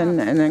reception,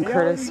 and then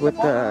Curtis with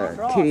the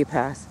TD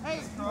pass. Hey,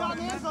 you got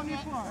hands on your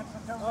floor.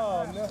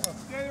 Oh, no.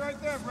 Stay right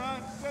there,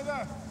 Brad. Stay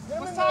there.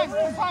 What's time?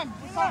 There you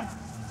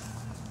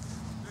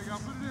go.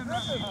 Put it in,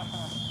 Brad.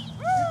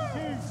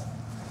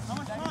 How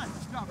much time?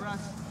 Good job, Brad.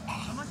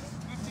 How much?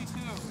 52.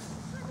 You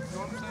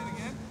want to say it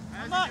again?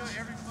 How much?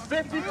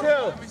 52.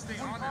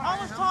 How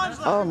much time's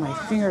left? Oh, my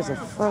fingers are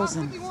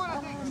frozen. 51, I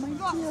think.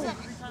 Go.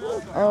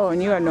 Oh,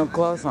 and you had no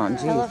gloves on,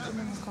 geez.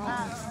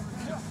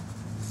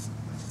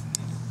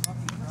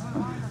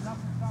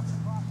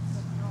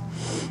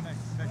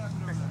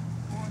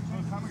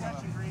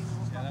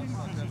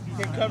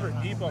 Can't cover it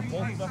deep on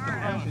both fucking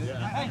rushes.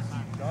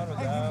 John was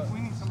out. We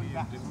need somebody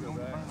back. Didn't go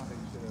back.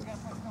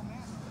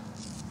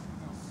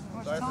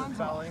 Sorry for the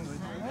foul English.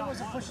 Where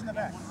was it pushing the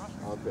back?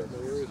 Okay.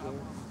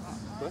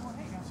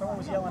 Someone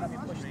was yelling at me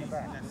pushing the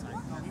back. He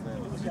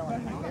was yelling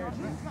at me.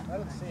 I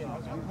didn't see it.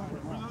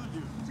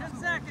 10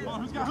 seconds.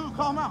 Who's got who?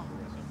 Call him out.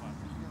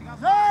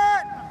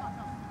 Set!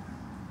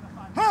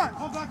 Hut!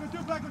 One backwards,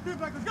 two backwards,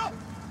 go.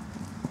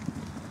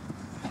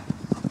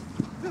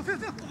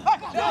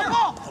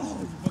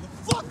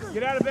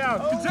 Get out of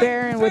bounds.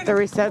 Barron with the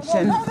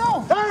reception.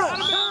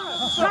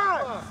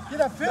 Get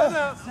that field.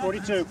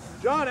 42.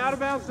 John, out of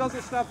bounds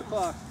doesn't stop the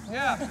clock.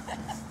 Yeah.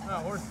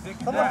 Come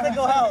on,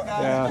 go out.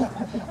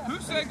 Who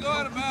said go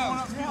out of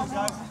bounds?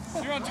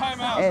 You're on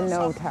timeout. And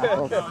no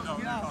tackles. You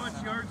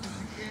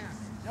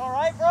all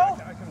right, bro?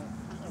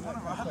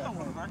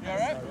 You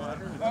alright?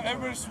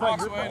 Everybody just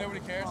walks away, nobody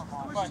cares.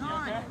 Fine, you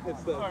okay?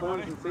 It's the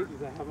corners and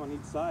safeties I have on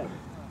each side.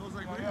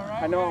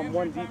 Alright? I know I'm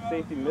one deep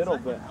safety middle,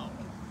 but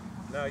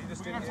No, you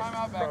just We got didn't.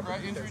 timeout back,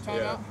 right? Injury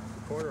timeout?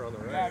 Corner on the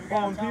right. Yeah, we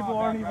got when people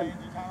aren't timeout back, even- right?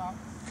 Injury timeout.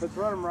 let's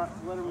let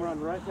them run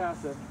right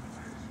past us.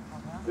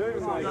 They're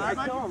even like, I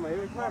tell them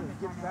every time he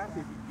gets back,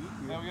 they beat you.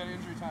 Yeah, we got an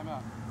injury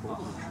timeout.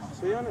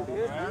 So you're on his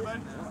head,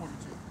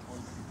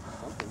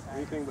 something.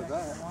 Anything but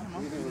that.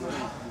 Anything but letting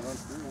him run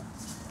through.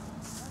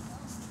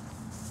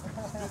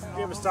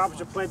 We have a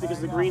stoppage of play because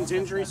of the Green's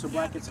injury, so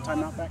Black gets a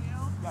timeout back.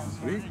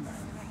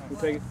 We'll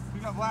take it. We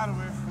got Vlad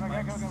over here.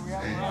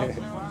 It's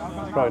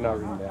probably not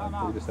written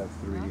down. We just have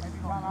 3.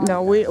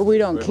 No, we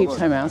don't keep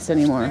timeouts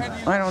anymore.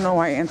 I don't know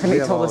why Anthony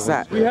told us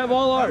that. We have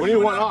all ours. What do you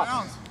want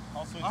off?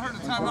 I heard a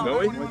timeout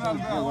right when he went out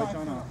of bounds.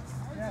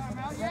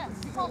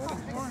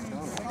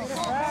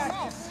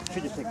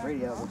 Should just take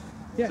Brady out.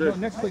 Yeah, no,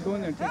 next play go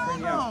in there and take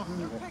Brady out.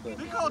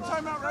 They called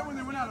timeout right when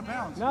they went out of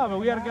bounds. No, but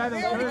we had a guy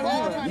that was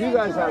hurt. You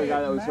guys had a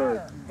guy that was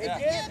hurt.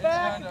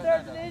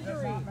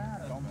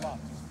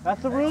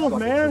 That's the rules,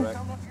 man.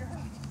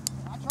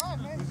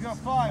 He's got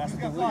 5. He's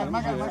got 5.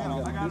 I got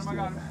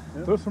him.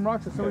 Throw some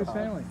rocks at somebody's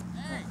family.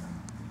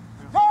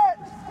 I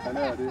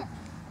know, dude.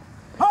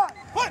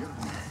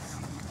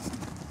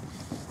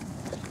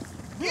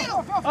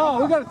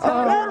 Oh, we got a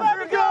tie.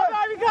 There we go.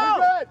 There we go.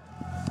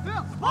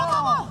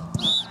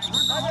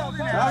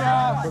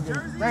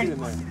 Brady in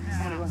there.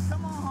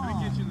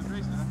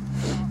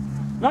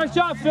 Nice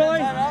job, Philly.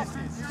 Yeah,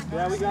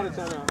 we got a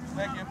timeout.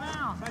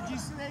 But you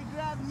see they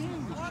grabbed me.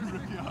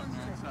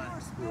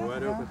 You're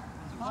wide open.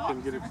 Just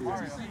couldn't get it to you.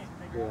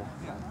 Yeah.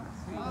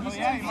 Oh,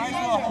 yeah, you might as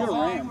well. Should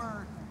have ran.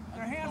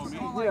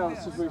 Yeah,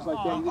 it's just like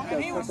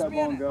that. You just gotta put that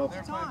ball and go.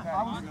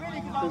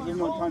 There's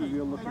no time to be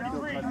able to look at the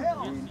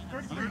green.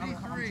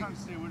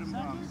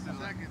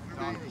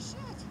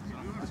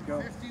 Just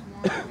go.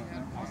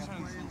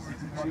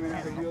 See when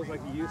it feels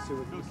like you used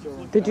to.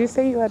 Did you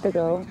say you had to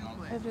go?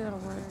 I have to go to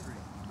work.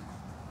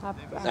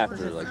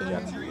 After like the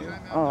after.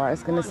 Oh, I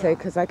was gonna say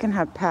because I can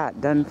have Pat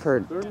done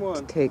for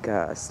to take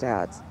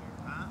stats.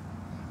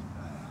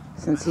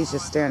 Since he's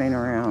just standing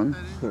around.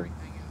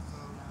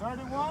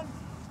 31.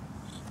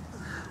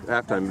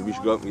 Halftime, maybe we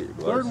should go up and get your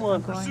gloves. Third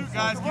one. Pursuit,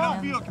 guys. Get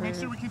on field. Make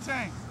sure we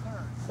contain.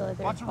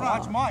 Watch the run.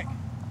 Watch Mike.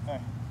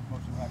 Hey,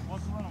 motion back.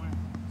 Watch the run over here.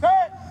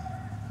 Set.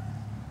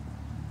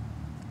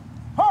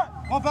 Hut.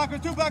 One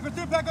backwards, two backwards,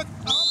 two backwards.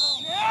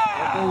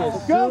 Yeah!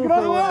 Let's go. Get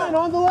on the line.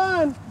 On the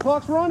line.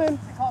 Clock's running.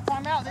 They call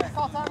timeout. They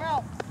call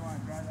timeout.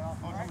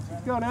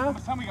 Let's go now. How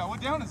much time we got?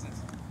 What down is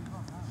this?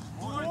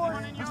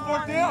 It's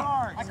fourth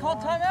down. I called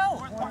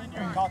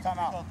timeout. Call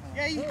timeout.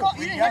 Yeah, you called.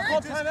 You didn't hear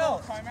it?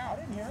 Timeout.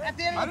 At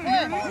the end of the play.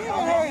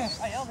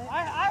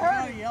 I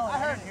heard it. I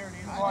heard it.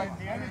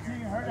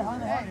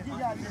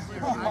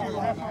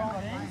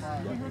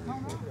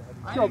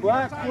 Let's go,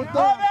 Black. What's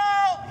up?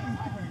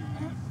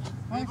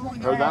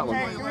 Heard that one.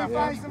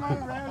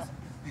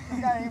 This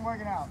guy ain't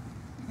working out.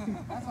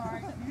 That's all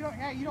right.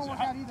 You don't work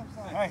out either.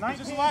 So. Hey, is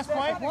this the last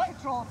play?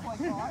 Control play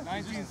call.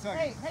 19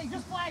 seconds. Hey,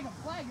 just flag him,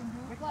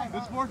 dude. Flag him.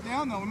 It's fourth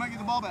down, though. We might get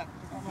the ball back.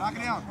 Knock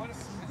it down.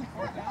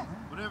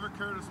 Whatever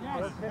Curtis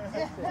wants.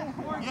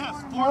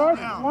 Yes, fourth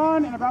down.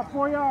 One and about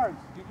 4 yards.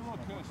 Give a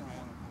little push,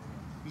 man.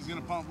 He's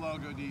going to pump low,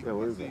 go deep. Yeah,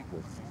 where is deep.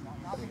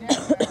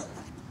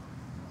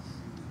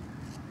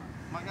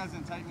 My guy's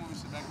in tight. You want me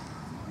to sit back?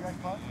 You guys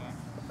punt?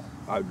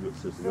 I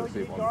was just going to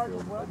save on the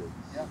field.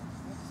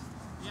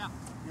 Yeah.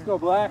 Let's go,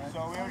 Black. So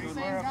we already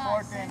Same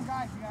guys, same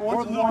guys.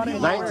 Fourth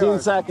and 19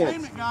 seconds.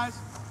 Entertainment, guys.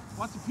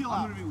 Watch the peel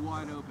out. I'm going to be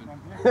wide open.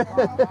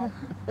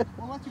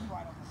 We'll let you be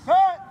wide open.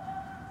 Cut!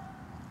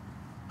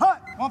 Hut!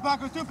 One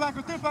backwards, two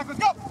backwards, three backwards,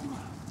 go!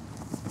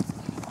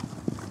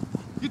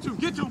 Get to him,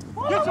 get to him,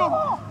 get to him!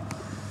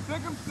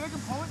 Take him,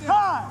 pull it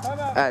down.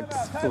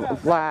 That's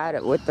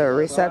Vlad with the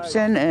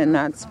reception, and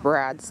that's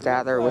Brad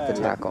Stather with the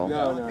tackle.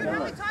 No.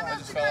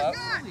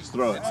 Just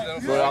throw it.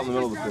 Throw it out in the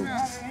middle of the field.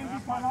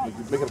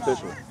 Make it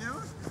official.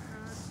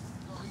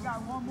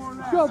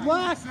 Let's go,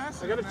 Black!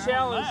 I got a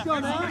challenge. Go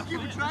now.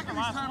 Keeping track of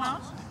these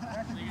timeouts?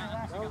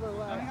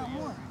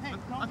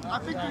 I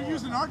think they're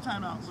using our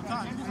timeouts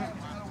sometimes.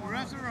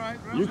 Refs are right.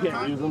 You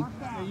can't use them.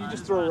 You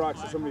just throw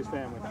rocks at somebody's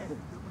family.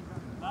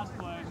 Last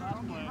play.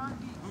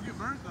 We'll get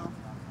burnt, though.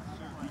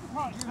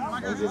 Last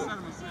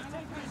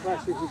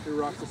year he threw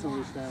rocks at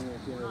somebody's family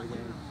at the end of the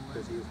game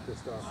because he was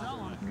pissed off.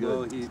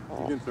 Well, he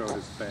didn't throw at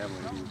his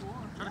family.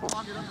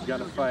 He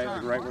got in a fight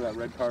like, right where that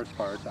red car's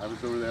parked. I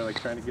was over there like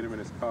trying to get him in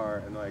his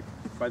car, and like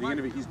by the end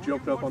of it, he's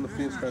jumped up on the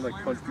fence trying to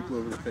like punch people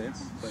over the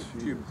fence. Like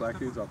two black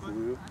dudes off the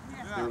Lou.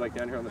 They were like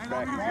down here on the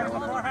track. He's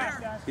yelling at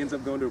him. He ends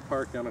up going to a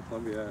park down in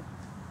Columbia.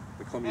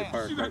 The Columbia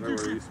Park, right where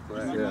we used to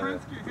play. Yeah.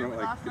 Throwing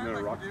like getting in a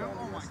rock fight.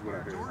 That's what I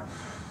heard.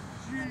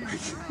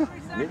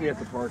 Meet me at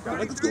the park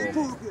out of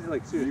school.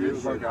 Like, dude, you're the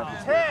park out of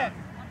school. I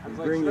was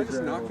like, should I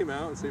just knock him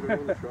out and save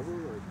everyone the trouble?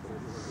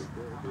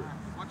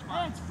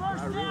 Hey, it's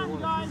first down, you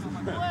guys.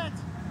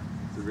 Blitz.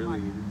 It's a really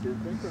easy kid.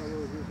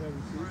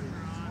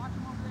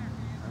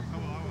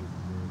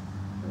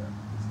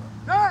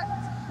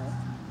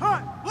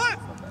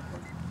 Blitz!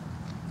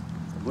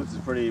 Blitz is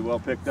pretty well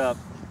picked up.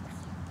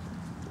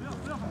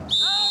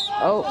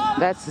 Oh,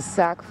 that's a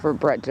sack for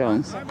Brett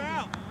Jones.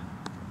 Timeout.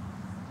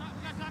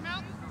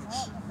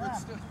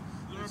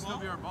 It'll still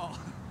be our ball.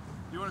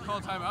 You want to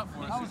call timeout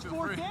for us? That was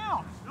fourth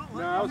down. No,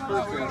 that was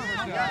first down.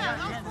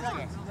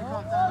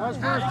 That was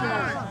first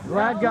down.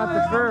 Vlad got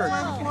the first.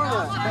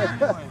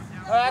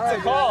 That's a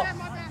call.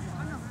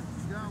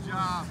 Good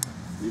job.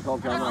 You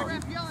called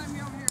timeout. Yelling at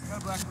me over here.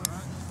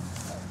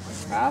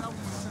 Half?